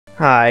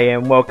Hi,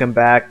 and welcome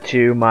back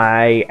to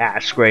my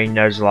Ash Gray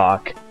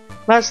Nuzlocke.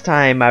 Last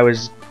time I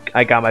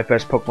got my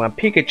first Pokemon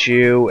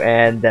Pikachu,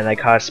 and then I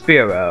caught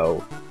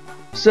Spearow.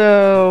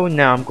 So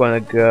now I'm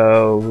gonna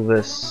go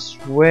this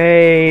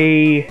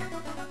way,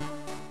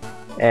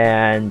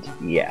 and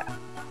yeah,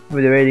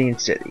 with the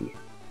Radiant City.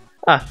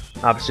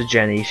 Officer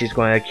Jenny, she's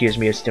going to accuse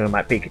me of stealing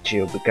my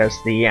Pikachu because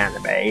of the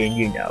anime, and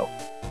you know.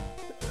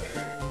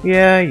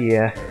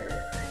 Yeah.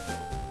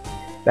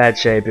 Bad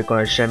shape, you're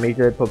going to send me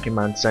to the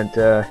Pokemon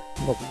Center.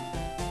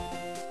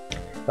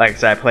 Like I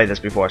said, I played this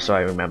before, so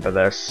I remember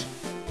this.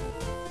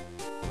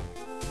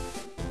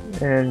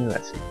 And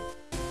let's see.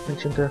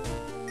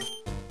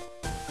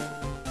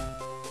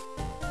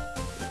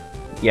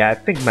 Yeah, I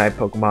think my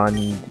Pokemon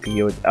need to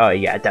be. Oh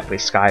yeah, definitely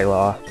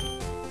Skylar.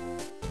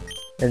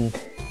 And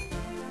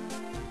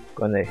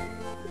gonna.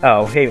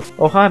 Oh hey,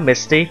 oh hi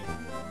Misty.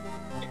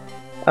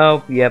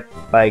 Oh yep,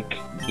 like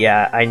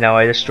yeah, I know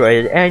I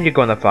destroyed it, and you're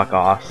gonna fuck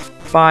off.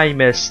 Bye,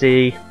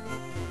 Misty.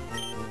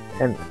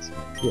 And let's see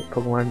what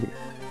Pokemon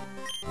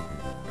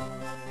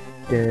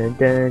do.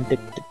 Dun.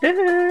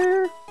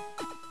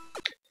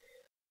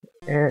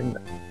 And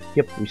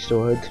yep,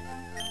 restored.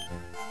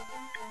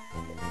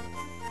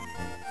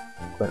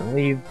 Gonna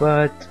leave,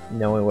 but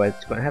knowing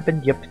what's gonna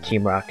happen. Yep,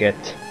 Team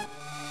Rocket.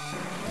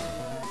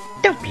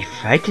 Don't be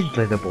frightened,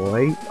 little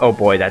boy. Oh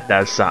boy,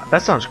 that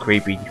sounds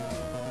creepy.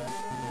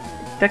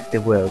 Protect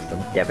the world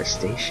from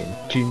devastation.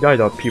 To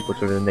unite our people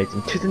to the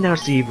nation, to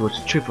denounce the evils,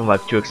 the truth and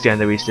life, to extend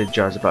the reach to the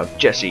jars above.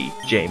 Jesse,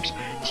 James,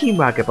 Team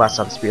Rocket blasts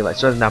off the speedlight,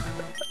 so enough.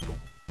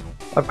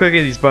 I'm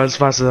clicking these buttons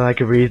faster than I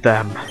can read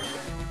them.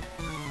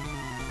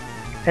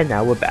 And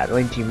now we're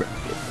battling Team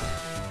Rocket.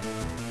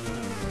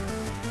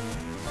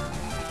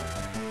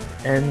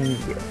 And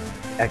yeah,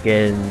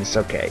 again, it's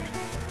okay.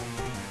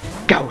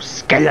 Go,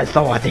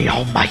 Skelethor the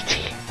Almighty!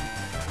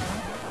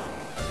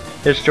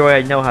 Destroy,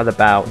 I know how to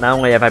battle. Not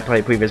only have I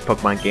played previous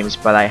Pokemon games,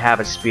 but I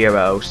have a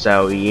Spearow,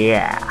 so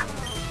yeah.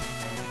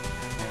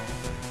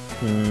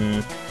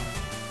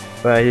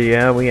 But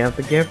yeah, we have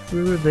to get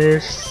through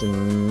this.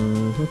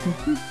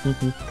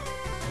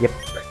 Yep.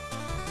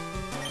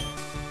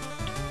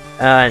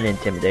 And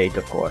Intimidate,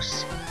 of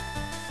course.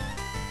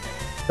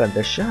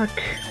 Thunder Shock.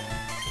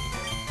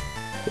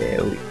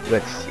 There we,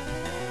 let's see.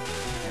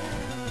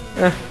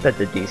 That's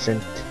a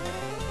decent.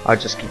 I'll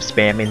just keep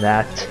spamming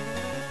that.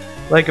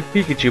 Like a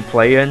Pikachu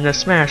player in the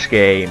Smash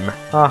game.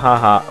 Ha ha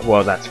ha.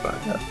 Well, that's fun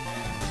though.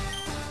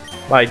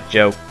 My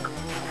joke.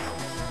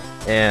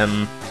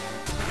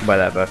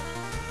 Whatever.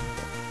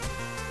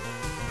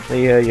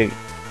 Leah, you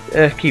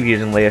keep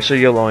using Leah, so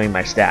you're lowering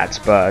my stats,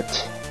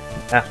 but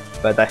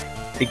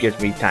it gives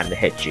me time to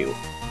hit you.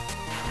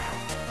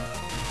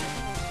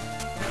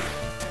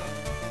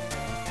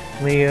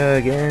 Leah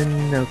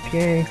again,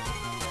 okay.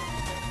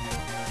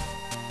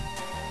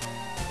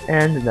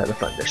 And another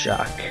Thunder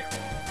Shock.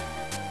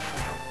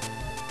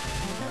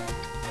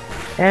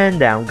 And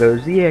down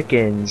goes the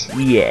Ekans.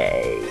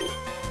 Yay.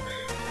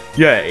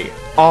 Yay,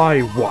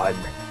 I won.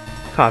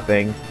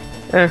 Coughing.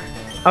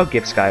 I'll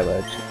give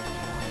Skylar.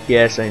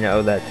 Yes, I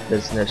know that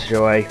business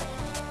joy.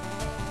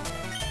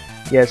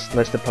 Yes,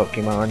 list of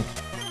Pokemon.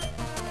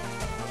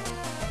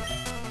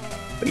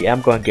 But yeah,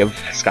 I'm gonna give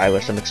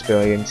Skylar some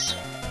experience.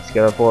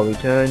 Skelethor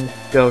return.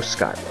 Go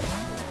Skylar.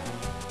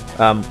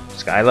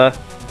 Skylar?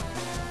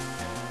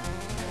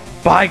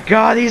 By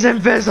God, he's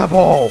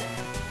invisible!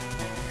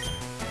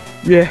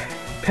 Yeah,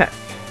 Peck.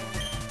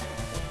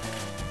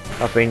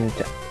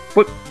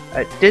 What?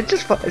 Did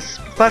just last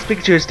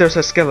Pikachu still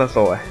says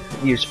Skelethor.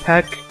 Use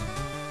Peck.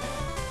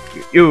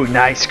 Ooh,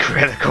 nice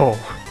critical.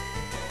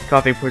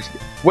 Coughing push.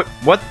 What?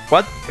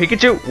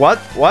 Pikachu? What?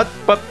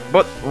 But,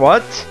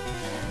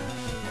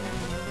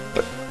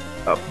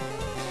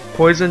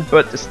 poison,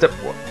 but still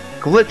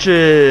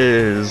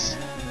glitches.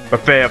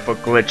 Prepare for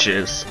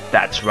glitches.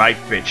 That's right,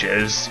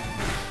 bitches.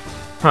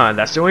 Huh?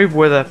 That's the only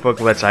word for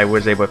glitch I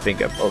was able to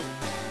think of.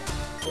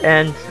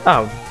 And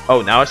oh,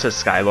 now it says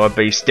Skylar,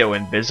 but he's still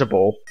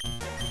invisible.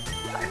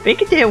 I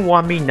think it didn't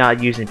want me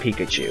not using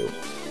Pikachu.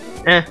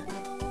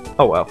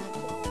 Oh well.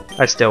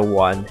 I still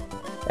won.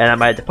 And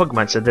I'm at the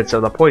Pokemon Center, so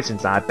the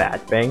poison's not a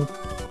bad thing.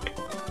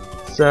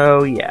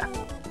 So yeah.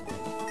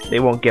 They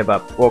won't give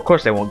up. Well, of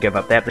course they won't give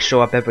up. They have to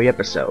show up every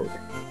episode.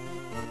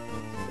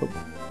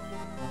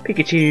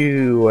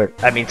 Pikachu!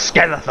 I mean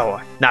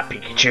Skelethor! Not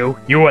Pikachu!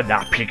 You are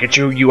not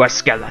Pikachu, you are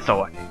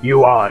Skelethor!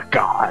 You are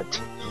God!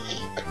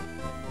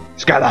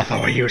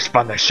 Skelethor used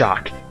Thunder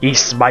Shock. He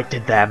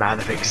smited them out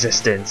of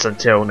existence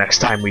until next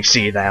time we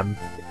see them.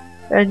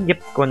 And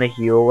yep, gonna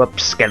heal up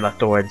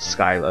Skelethor and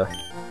Skylar.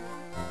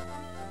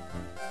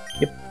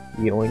 Yep,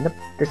 healing up.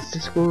 This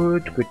is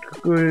good.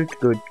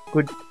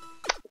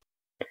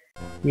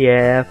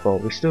 Yeah, full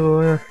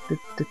restore.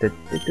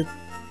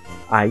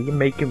 I am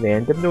making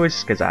random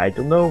noises because I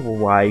don't know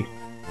why.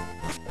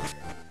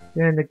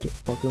 And I keep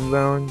walking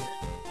around.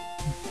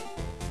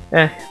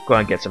 Go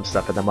and get some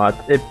stuff in the mud.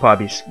 It'd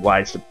probably be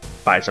wise to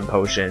buy some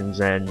potions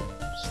and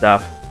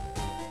stuff.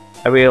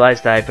 I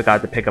realized that I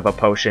forgot to pick up a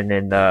potion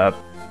in the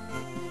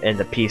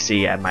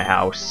PC at my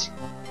house.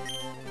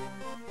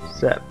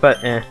 So, but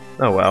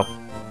oh well.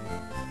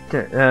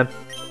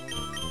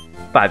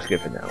 5's good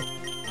for now.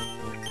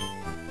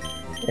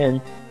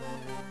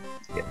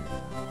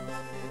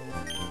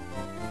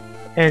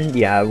 And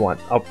yeah,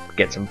 I'll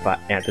get some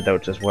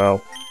antidotes as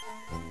well,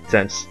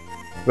 since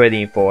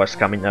Radiant Force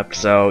coming up.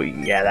 So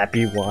yeah, that'd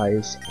be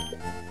wise.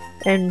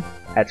 And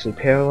actually,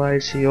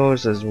 paralyze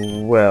heals as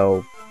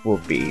well will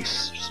be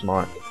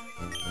smart.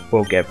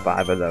 We'll get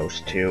 5 of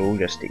those too,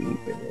 just to even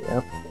it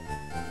up.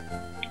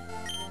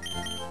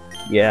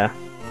 Yeah.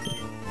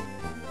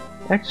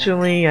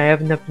 Actually, I have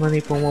enough money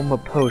for one more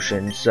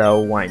potion, so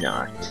why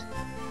not? Just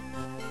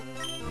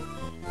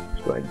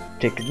go ahead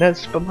and take another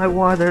sip of my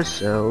water,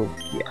 so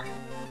yeah.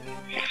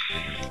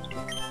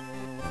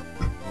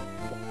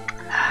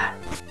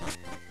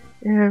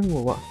 And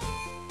what?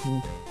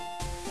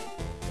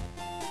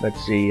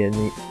 Let's see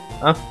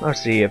I'll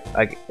see if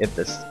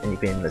there's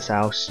anything in this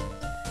house.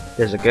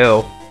 There's a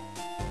girl.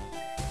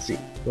 Let's see,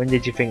 when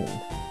did you think?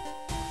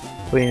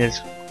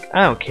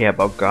 I don't care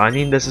about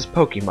gardening. This is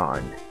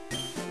Pokemon.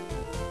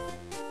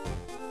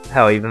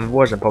 Hell, even if it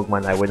wasn't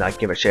Pokemon, I would not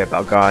give a shit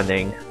about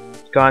gardening.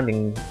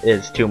 Gardening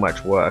is too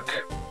much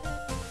work,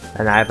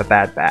 and I have a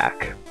bad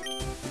back.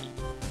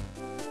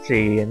 Let's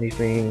see,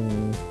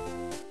 anything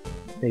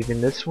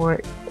this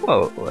way?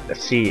 Whoa,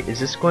 let's see, is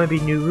this going to be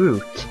new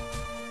route?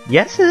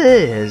 Yes it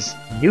is!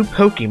 New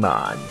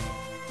Pokemon!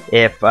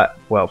 If I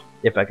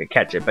could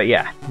catch it, but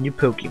yeah, new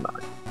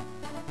Pokemon.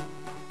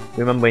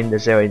 Remembering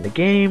this area in the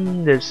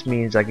game, this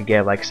means I could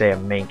get, like, say, a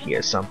Mankey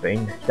or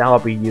something. That'll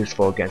be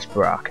useful against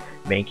Brock.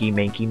 Mankey.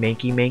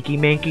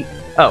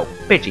 Oh,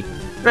 Pidgey.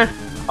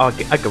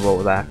 I could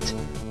roll that.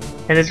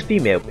 And it's a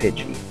female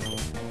Pidgey.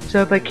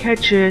 So if I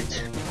catch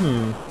it,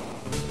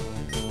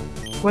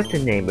 what to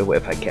name it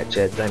if I catch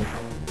it then?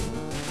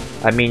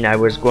 I mean, I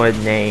was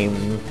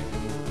thinking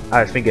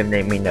of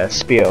naming the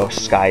Spear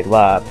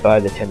Skylar,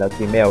 but it turned out to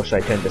be male, so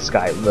I turned to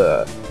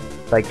Skylar.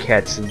 If I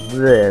catch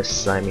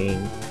this, I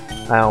mean,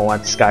 I don't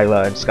want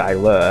Skylar and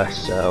Skylar,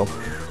 so,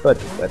 but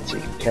let's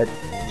see, catch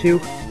 2,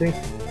 3.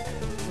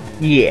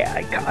 Yeah,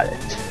 I got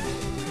it.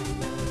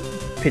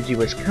 Pidgey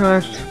was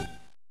caught,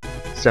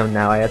 so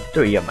now I have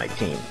 3 on my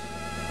team.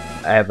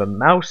 I have a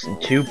mouse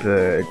and 2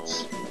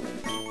 birds.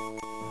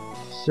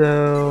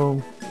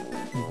 So,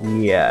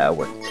 yeah,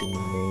 what to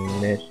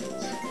name it?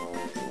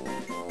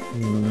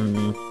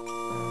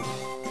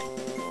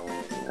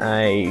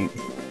 I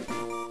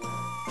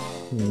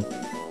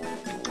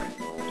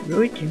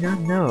really do not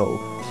know.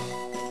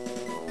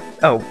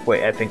 Oh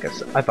wait, I think I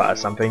thought of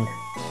something.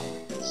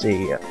 Let's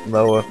see,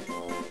 lower.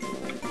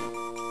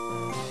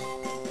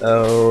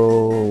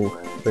 Oh,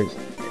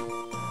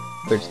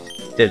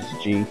 there's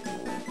G.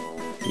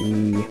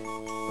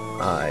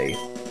 I.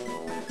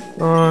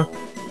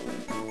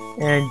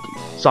 And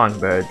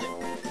Songbird.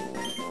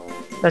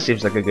 That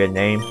seems like a good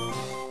name.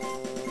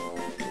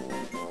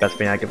 Best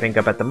thing I can think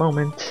of at the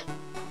moment.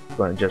 I'm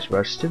gonna just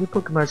rush to the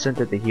Pokemon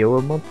Center to heal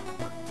him up.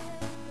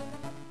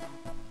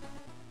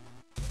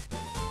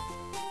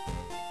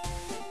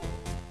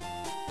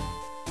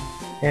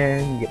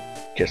 And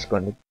yep, just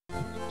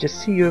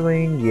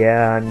healing.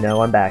 Yeah,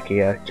 no, I'm back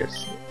here.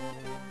 Just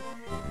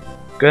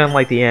gonna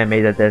like the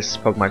anime that this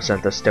Pokemon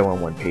Center still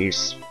in one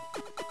piece.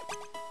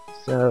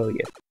 So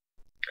yeah.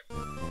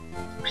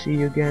 See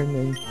you again,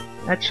 and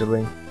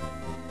actually,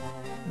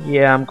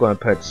 yeah, I'm gonna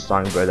put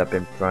Songbird up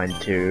in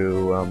front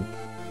to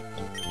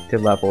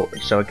level,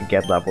 so I can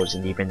get levels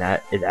and even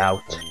it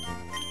out.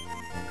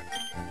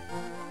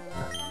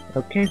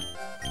 Okay.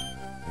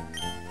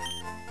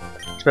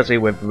 Especially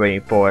with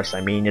Radiant Force,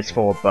 I mean, it's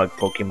full of bug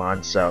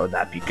Pokemon, so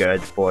that'd be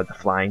good for the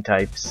flying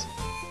types.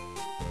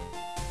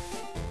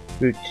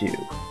 Route 2.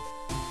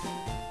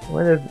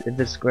 What if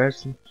there's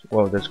grass?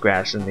 Well, there's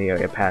grass in the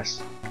area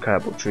past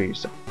cuttable trees.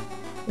 So.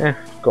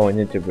 Going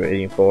into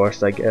Radiant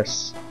Forest, I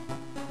guess.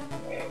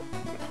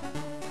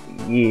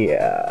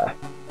 Yeah,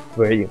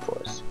 Radiant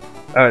Forest.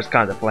 I was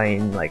kind of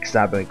playing like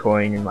stopping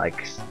coin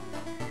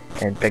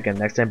and picking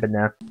next time, but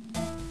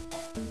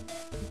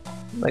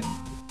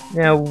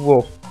now,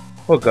 we'll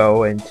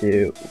go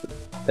into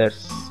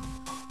this.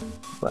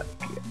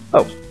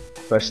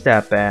 First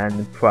step,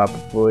 and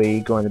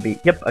probably going to be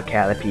a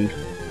Caterpie.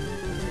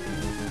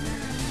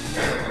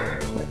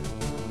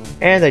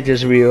 And I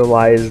just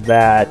realized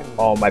that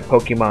all my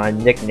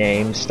Pokemon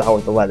nicknames start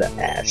with the letter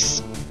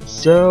S.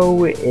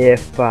 So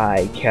if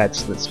I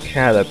catch this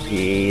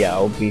Caterpie,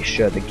 I'll be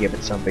sure to give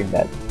it something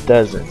that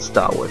doesn't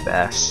start with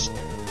S.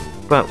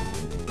 But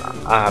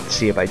I'll have to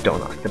see if I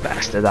don't knock the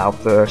bastard out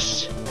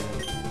first.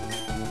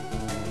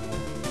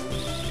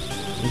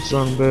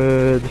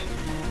 Songbird.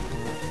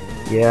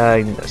 Yeah,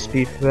 I need a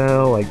Speed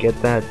Fell, I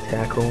get that.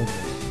 Tackle.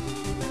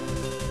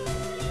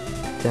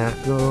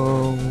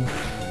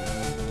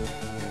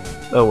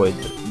 Oh wait,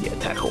 yeah,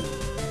 Tackle.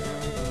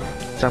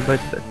 Songbird,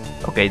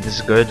 okay, this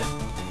is good.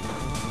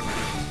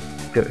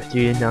 Good,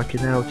 you knock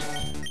it out.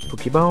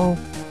 Pokeball.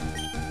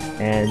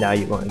 And now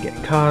you're gonna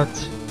get caught.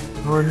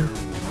 1,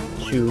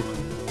 2,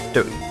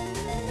 3.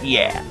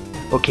 Yeah.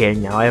 Okay,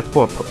 now I have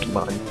 4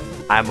 Pokemon.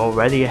 I'm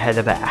already ahead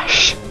of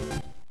Ash.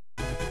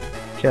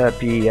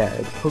 Caterpie,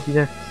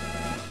 Pokédex.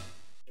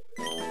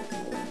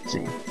 Let's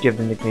see, give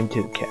the nickname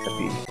to the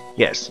Caterpie.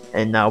 Yes,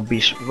 and now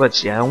let's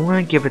see, I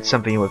want to give it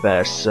something with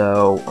S,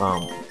 so,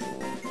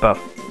 buff.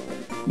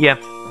 Yeah,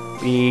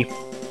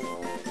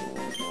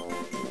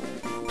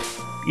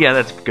 yeah,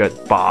 that's good,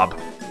 Bob.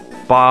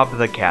 Bob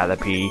the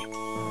Caterpie.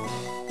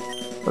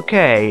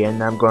 Okay,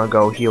 and I'm gonna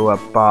go heal up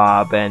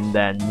Bob, and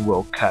then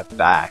we'll cut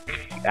back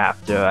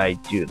after I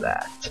do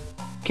that.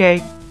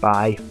 Okay,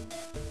 bye.